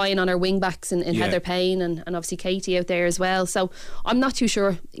relying on her wing backs in Heather Payne and obviously Katie out there as well. So I'm not too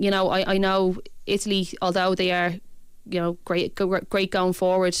sure. I know Italy, although they are great going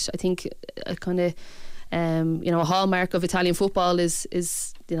forward, I think a kind of a hallmark of Italian football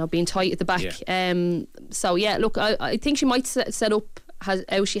is being tight at the back. So yeah, look, I think she might set up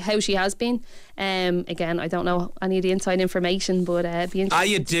how she has been. Again, I don't know any of the inside information, but be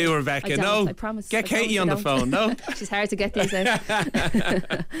interesting. You do, Rebecca. I promise. Get Katie on the phone. No, she's hard to get these out.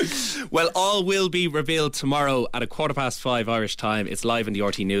 Well, all will be revealed tomorrow at 5:15 Irish time. It's live on the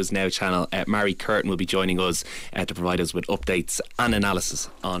RT News Now channel. Mary Curtin will be joining us to provide us with updates and analysis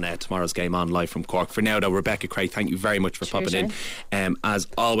on tomorrow's game on live from Cork. For now though, Rebecca Creagh, thank you very much for popping in. As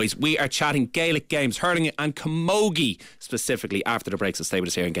always, we are chatting Gaelic games, hurling and camogie specifically after the break, so stay with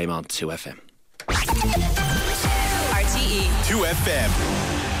us here in Game On 2FM. RTE 2FM.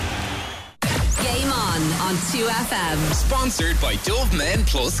 Game on 2FM. Sponsored by Dove Men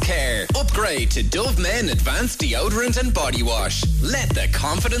Plus Care. Upgrade to Dove Men Advanced Deodorant and Body Wash. Let the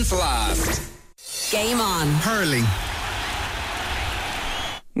confidence last. Game on. Hurling.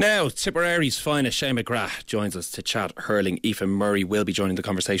 Now, Tipperary's finest Shane McGrath joins us to chat hurling. Aoife Murray will be joining the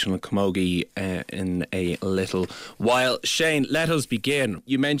conversation on Camogie in a little while. Shane, let us begin.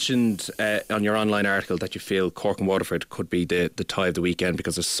 You mentioned on your online article that you feel Cork and Waterford could be the tie of the weekend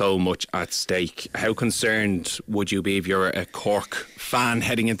because there's so much at stake. How concerned would you be if you're a Cork fan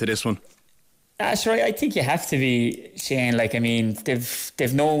heading into this one? That's right. I think you have to be, Shane. Like, I mean,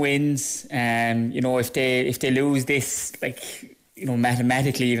 they've no wins. If they lose this, like,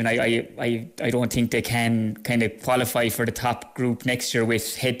 mathematically even, I don't think they can kind of qualify for the top group next year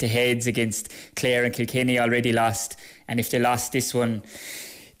with head-to-heads against Clare and Kilkenny already lost. And if they lost this one,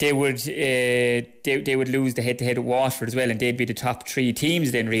 they would lose the head-to-head at Waterford as well, and they'd be the top three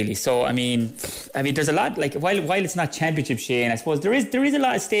teams then, really. So I mean, there's a lot, like, while it's not championship, Shane, I suppose there is a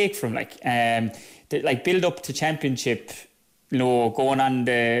lot at stake from build up to championship. Going on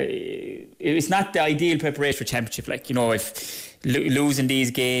it's not the ideal preparation for championship. If losing these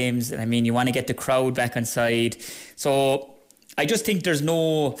games, I mean, you want to get the crowd back on side. So I just think there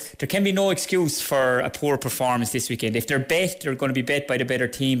can be no excuse for a poor performance this weekend. If they're going to be bet by the better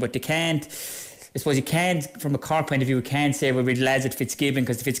team, but they can't. I suppose you can't, from a Cork point of view, you can't say we're with lads at Fitzgibbon,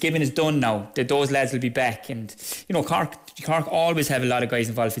 because Fitzgibbon is done now. Those lads will be back. And, Cork always have a lot of guys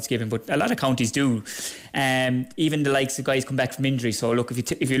involved in Fitzgibbon, but a lot of counties do. Even the likes of guys come back from injury. So, look,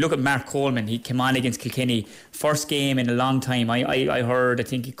 if you look at Mark Coleman, he came on against Kilkenny. First game in a long time. I heard, I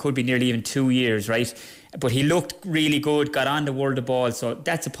think it could be nearly even 2 years, right? But he looked really good, got on the world of ball. So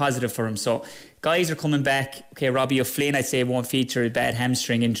that's a positive for him. So guys are coming back. Okay, Robbie O'Flynn, I'd say, won't feature a bad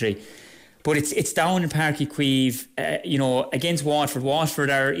hamstring injury. But it's down in Páirc Uí Chaoimh, against Waterford.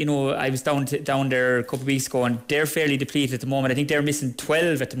 Waterford are, I was down there a couple of weeks ago, and they're fairly depleted at the moment. I think they're missing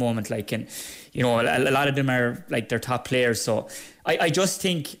 12 at the moment, and a lot of them are like their top players. So I just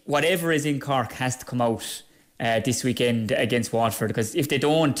think whatever is in Cork has to come out this weekend against Waterford, because if they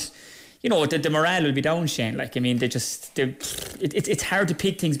don't, the morale will be down, Shane. It's hard to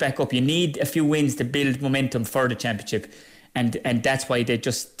pick things back up. You need a few wins to build momentum for the championship. And that's why they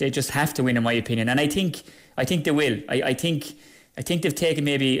just have to win, in my opinion. And I think they will. I think they've taken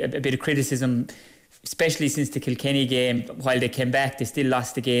maybe a bit of criticism, especially since the Kilkenny game. While they came back, they still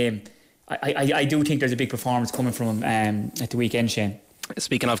lost the game. I do think there's a big performance coming from them at the weekend, Shane.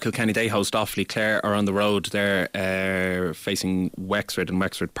 Speaking of Kilkenny, they host Offaly. Clare are on the road. They're facing Wexford in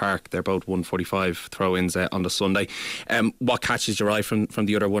Wexford Park. They're both 1:45 throw-ins on the Sunday. What catches your eye from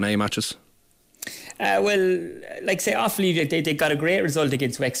the other 1A matches? Say Offaly, they got a great result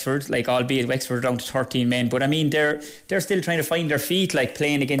against Wexford, albeit Wexford are down to 13 men, but I mean they're still trying to find their feet,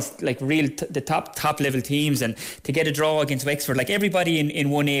 playing against the top level teams, and to get a draw against Wexford, everybody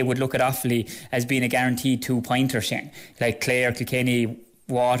in 1A would look at Offaly as being a guaranteed 2-pointer, Shane. Clare, Kilkenny,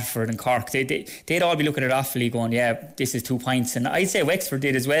 Waterford and Cork, they'd all be looking at Offaly going, yeah, this is 2 points, and I'd say Wexford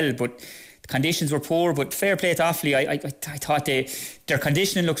did as well, but the conditions were poor. But fair play to Offaly. I thought their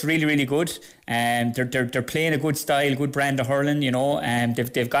conditioning looks really, really good. They're playing a good style, good brand of hurling, and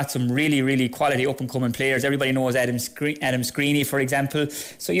they've got some really, really quality up and coming players. Everybody knows Adam Screeney, for example.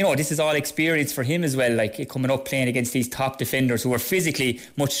 So this is all experience for him as well, coming up playing against these top defenders who are physically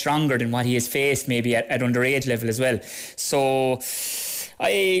much stronger than what he has faced maybe at underage level as well. So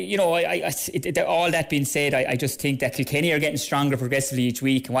all that being said, I just think that Kilkenny are getting stronger progressively each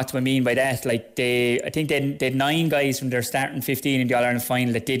week. And what do I mean by that? I think they had 9 guys from their starting 15 in the All-Ireland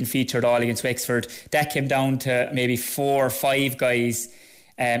final that didn't feature at all against Wexford. That came down to maybe 4 or 5 guys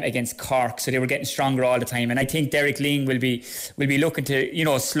against Cork, so they were getting stronger all the time. And I think Derek Ling will be looking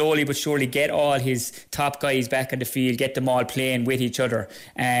to slowly but surely get all his top guys back on the field, get them all playing with each other.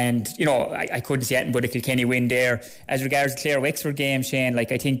 And I couldn't see anything but a Kilkenny win there. As regards the Clare Wexford game, Shane, I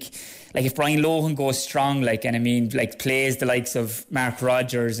think if Brian Lohan goes strong, plays the likes of Mark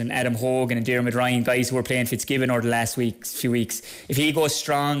Rogers and Adam Hogan and Diarmuid Ryan, guys who were playing Fitzgibbon over the last few weeks, if he goes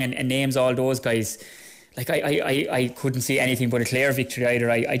strong and names all those guys, I couldn't see anything but a Clare victory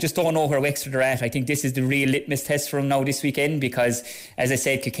either. I just don't know where Wexford are at. I think this is the real litmus test for them now this weekend, because, as I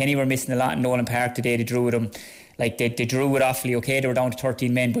said, Kilkenny were missing a lot in Nolan Park today. They drew with them. They drew with Offaly. Okay, they were down to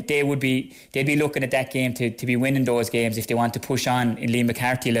 13 men, but they'd be looking at that game to be winning those games if they want to push on in Liam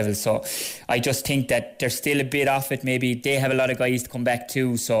McCarthy level. So I just think that they're still a bit off it. Maybe they have a lot of guys to come back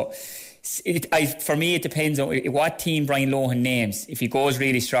too. So for me, it depends on what team Brian Lohan names. If he goes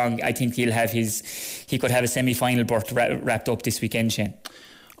really strong, I think he could have a semi-final berth wrapped up this weekend, Shane.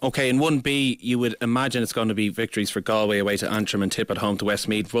 Okay, in 1B, you would imagine it's going to be victories for Galway away to Antrim and Tip at home to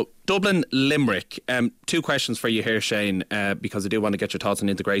Westmeath. Well, Dublin, Limerick. Two questions for you here, Shane, because I do want to get your thoughts on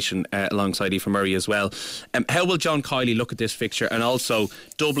integration alongside Aoife Murray as well. How will John Kiley look at this fixture? And also,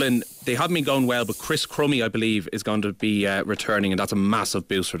 Dublin, they haven't been going well, but Chris Crummy, I believe, is going to be returning, and that's a massive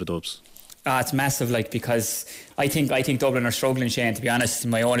boost for the Dubs. It's massive, because I think Dublin are struggling, Shane, to be honest.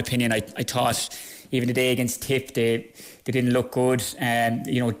 In my own opinion, I thought even the day against Tip, they didn't look good.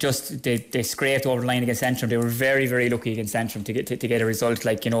 They scraped over the line against Antrim. They were very, very lucky against Antrim to get a result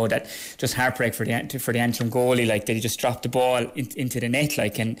that just heartbreak for the Antrim goalie. They just dropped the ball into the net.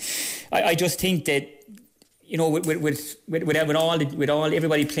 And I just think that, with all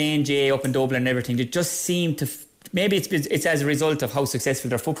everybody playing GA up in Dublin and everything, they just seem to. Maybe it's as a result of how successful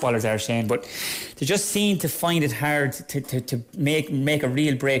their footballers are, Shane, but they just seem to find it hard to make a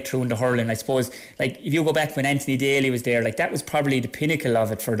real breakthrough in the hurling. I suppose, if you go back when Anthony Daly was there, that was probably the pinnacle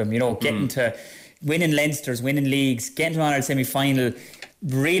of it for them, getting to winning Leinsters, winning leagues, getting to an All-Ireland semi-final.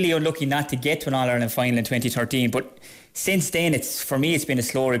 Really unlucky not to get to an All-Ireland final in 2013, but since then, for me, it's been a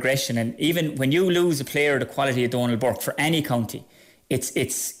slow regression. And even when you lose a player of the quality of Donald Burke for any county,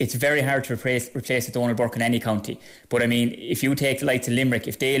 it's very hard to replace a Donald Burke in any county. But I mean, if you take the likes of Limerick,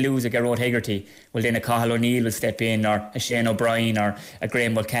 if they lose a Garrod Hegarty, well then a Cathal O'Neill will step in, or a Shane O'Brien, or a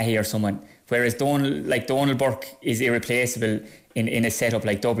Graham Mulcahy or someone. Whereas Donald Burke is irreplaceable in a setup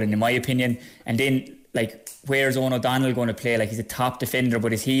like Dublin, in my opinion. And then where's Owen O'Donnell going to play? He's a top defender,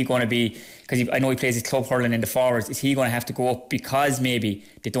 but is he going to be, because I know he plays his club hurling in the forwards, is he going to have to go up because maybe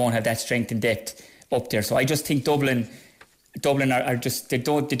they don't have that strength and depth up there? So I just think Dublin are just, they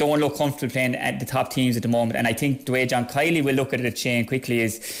don't look comfortable playing at the top teams at the moment. And I think the way John Kiley will look at it, Shane, quickly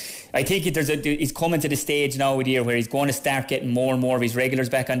is, I think he's coming to the stage now with the year where he's going to start getting more and more of his regulars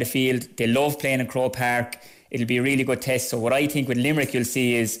back on the field. They love playing in Croke Park. It'll be a really good test. So what I think with Limerick you'll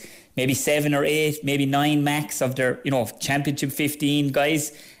see is maybe 7 or 8, maybe 9 max of their championship 15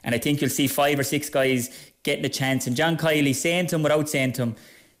 guys, and I think you'll see 5 or 6 guys getting a chance. And John Kiley, saying to him without saying to him,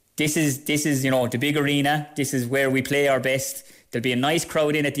 this is the big arena, this is where we play our best. There'll be a nice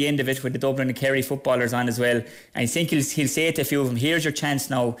crowd in at the end of it with the Dublin and Kerry footballers on as well. And I think he'll say to a few of them, here's your chance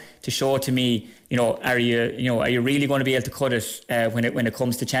now to show to me, are you really going to be able to cut it when it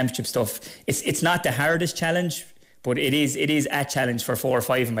comes to championship stuff? It's not the hardest challenge, but it is a challenge for 4 or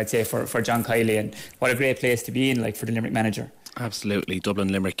 5 of them, I'd say, for John Kiley. And what a great place to be in, for the Limerick manager. Absolutely. Dublin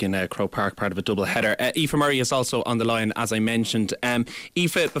Limerick in Croke Park, part of a double header. Aoife Murray is also on the line, as I mentioned.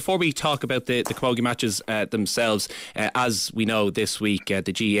 Aoife, before we talk about the Camogie matches themselves, as we know this week,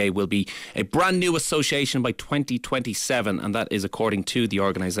 the GAA will be a brand new association by 2027, and that is according to the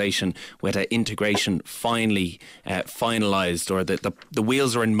organisation, with integration finally finalised, or the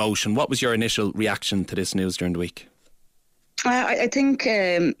wheels are in motion. What was your initial reaction to this news during the week? I think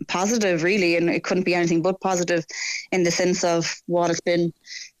positive, really, and it couldn't be anything but positive in the sense of what it's been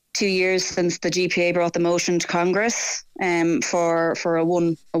 2 years since the GPA brought the motion to Congress for a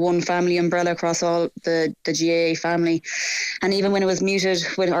one family umbrella across all the GAA family. And even when it was muted,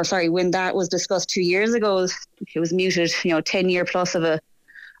 when that was discussed 2 years ago, it was muted, 10 year plus of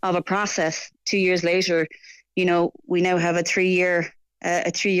a process. 2 years later, we now have a 3-year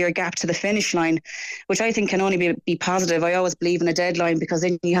gap to the finish line, which I think can only be positive. I always believe in a deadline, because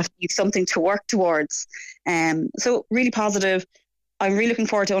then you have something to work towards. So really positive. I'm really looking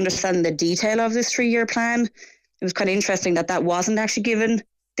forward to understanding the detail of this 3-year plan. It was kind of interesting that wasn't actually given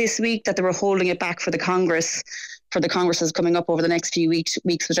this week, that they were holding it back for the Congresses coming up over the next few weeks,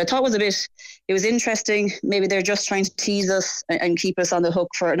 which I thought it was interesting. Maybe they're just trying to tease us and keep us on the hook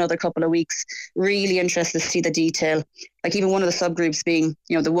for another couple of weeks. Really interested to see the detail. Even one of the subgroups being,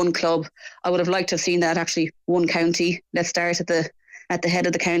 the one club. I would have liked to have seen that actually one county. Let's start at the head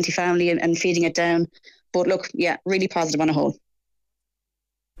of the county family and feeding it down. But look, yeah, really positive on a whole.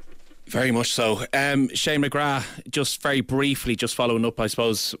 Very much so. Shane McGrath, just very briefly, just following up, I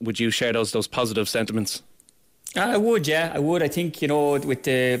suppose, would you share those positive sentiments? I would, yeah. I would. I think, with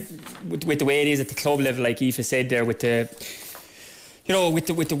the way it is at the club level, like Aoife said there, with the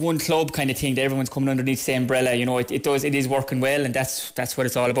one club kind of thing, that everyone's coming underneath the same umbrella, it is working well, and that's what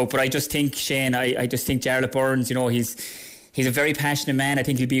it's all about. But I just think, Shane, I just think Jarlath Burns, he's a very passionate man. I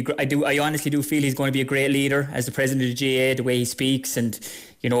think he'll be. I honestly do feel he's going to be a great leader as the president of the GAA, the way he speaks, and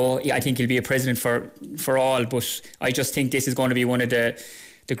I think he'll be a president for all. But I just think this is going to be one of the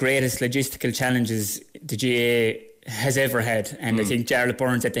greatest logistical challenges the GAA has ever had, and I think Jarlath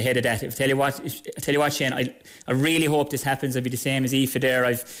Burns at the head of that. I tell you what, Shane, I really hope this happens. I'll be the same as Aoife there.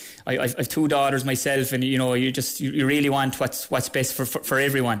 I've 2 daughters myself, and you really want what's best for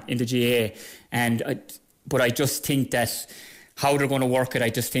everyone in the GAA, but I just think that how they're going to work it, I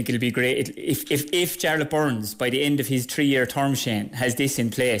just think it'll be great. If Jarlath Burns, by the end of his 3-year term, Shane, has this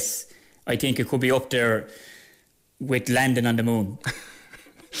in place, I think it could be up there with landing on the moon.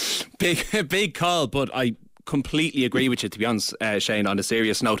 Big call, but I completely agree with you, to be honest, Shane, on a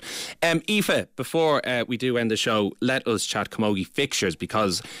serious note. Aoife, before we do end the show, let us chat Camogie fixtures,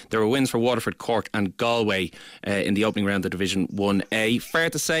 because there were wins for Waterford, Cork and Galway in the opening round of Division 1A. Fair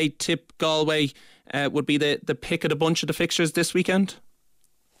to say, tip Galway would be the pick of the bunch of the fixtures this weekend?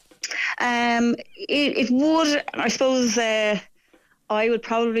 It would, I suppose. I would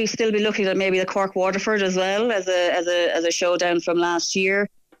probably still be looking at maybe the Cork Waterford as well as a showdown from last year.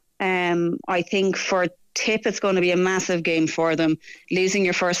 I think for tip, it's going to be a massive game for them, losing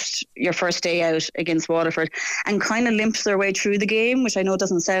your first day out against Waterford, and kind of limps their way through the game, which I know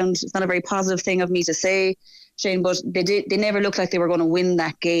it's not a very positive thing of me to say, Shane, but they never looked like they were going to win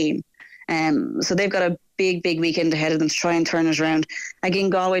that game. So they've got a big weekend ahead of them to try and turn it around. Again,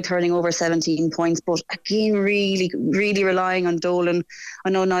 Galway turning over 17 points, but again, really relying on Dolan. I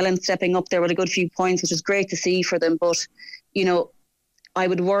know Nyland stepping up there with a good few points, which is great to see for them, but I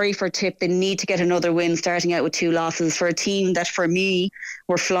would worry for Tip. They need to get another win, starting out with 2 losses for a team that, for me,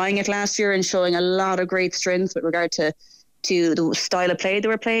 were flying it last year and showing a lot of great strength with regard to the style of play they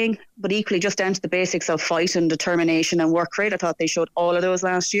were playing, but equally just down to the basics of fight and determination and work rate. I thought they showed all of those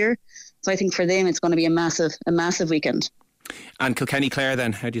last year. So I think for them it's going to be a massive weekend. And Kilkenny Clare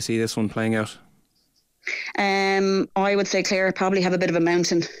then, how do you see this one playing out? I would say Clare probably have a bit of a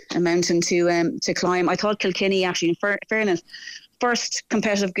mountain to climb. I thought Kilkenny, actually, in fairness, first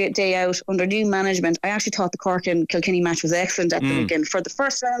competitive day out under new management, I actually thought the Cork and Kilkenny match was excellent at the weekend. For the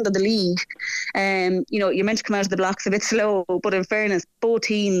first round of the league, you're meant to come out of the blocks a bit slow, but in fairness, both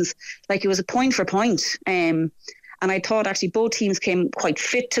teams, it was a point for point. And I thought actually both teams came quite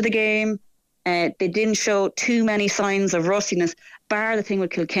fit to the game. They didn't show too many signs of rustiness, bar the thing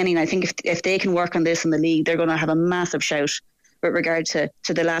with Kilkenny. And I think if they can work on this in the league, they're going to have a massive shout with regard to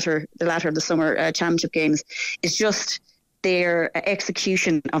the latter of the summer championship games. It's just their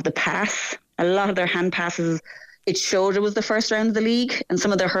execution of the pass. A lot of their hand passes, it showed it was the first round of the league, and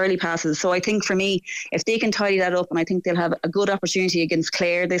some of their hurley passes. So I think for me, if they can tidy that up, and I think they'll have a good opportunity against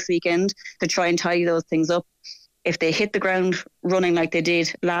Clare this weekend to try and tidy those things up. If they hit the ground running like they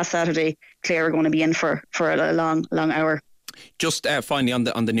did last Saturday, Clare are going to be in for a long hour. Just finally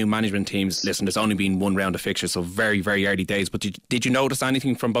on the new management teams, listen, there's only been one round of fixtures, so very, very early days, but did you notice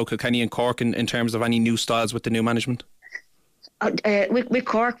anything from both Kilkenny and Cork in terms of any new styles with the new management? With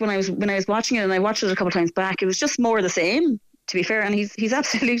Cork, when I was watching it, and I watched it a couple of times back, it was just more of the same, to be fair, and he's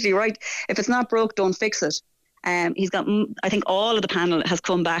absolutely right. If it's not broke, don't fix it. He's got, I think all of the panel has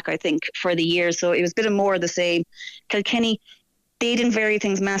come back, I think, for the year, so it was a bit of more of the same. Kilkenny, they didn't vary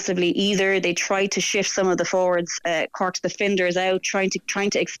things massively either. They tried to shift some of the forwards, Cork's defenders out, trying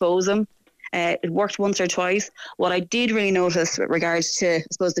to expose them. It worked once or twice. What I did really notice with regards to, I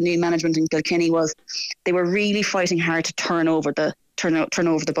suppose, the new management in Kilkenny was they were really fighting hard to turn over the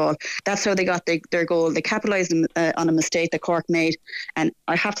ball. That's how they got their goal. They capitalised on a mistake that Cork made, and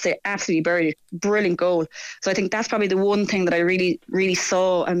I have to say, absolutely brilliant goal. So I think that's probably the one thing that I really, really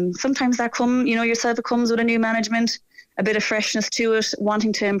saw. And sometimes that it comes with a new management, a bit of freshness to it,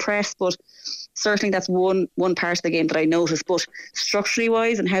 wanting to impress, but certainly that's one part of the game that I noticed. But structurally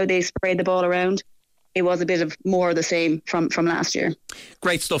wise and how they spread the ball around, it was a bit of more of the same from last year.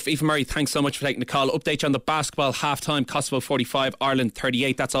 Great stuff. Aoife Murray, thanks so much for taking the call. Update you on the basketball half-time, Kosovo 45, Ireland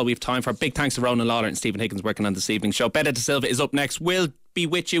 38. That's all we have time for. Big thanks to Ronan Lawler and Stephen Higgins working on this evening's show. Betta De Silva is up next. We'll be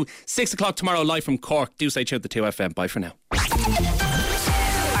with you 6 o'clock tomorrow live from Cork. Do stay tuned to 2FM. Bye for now.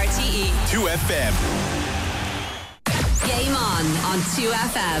 RTE 2FM. Game on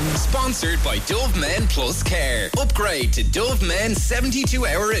 2FM. Sponsored by Dove Men Plus Care. Upgrade to Dove Men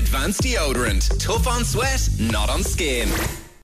 72-hour advanced deodorant. Tough on sweat, not on skin.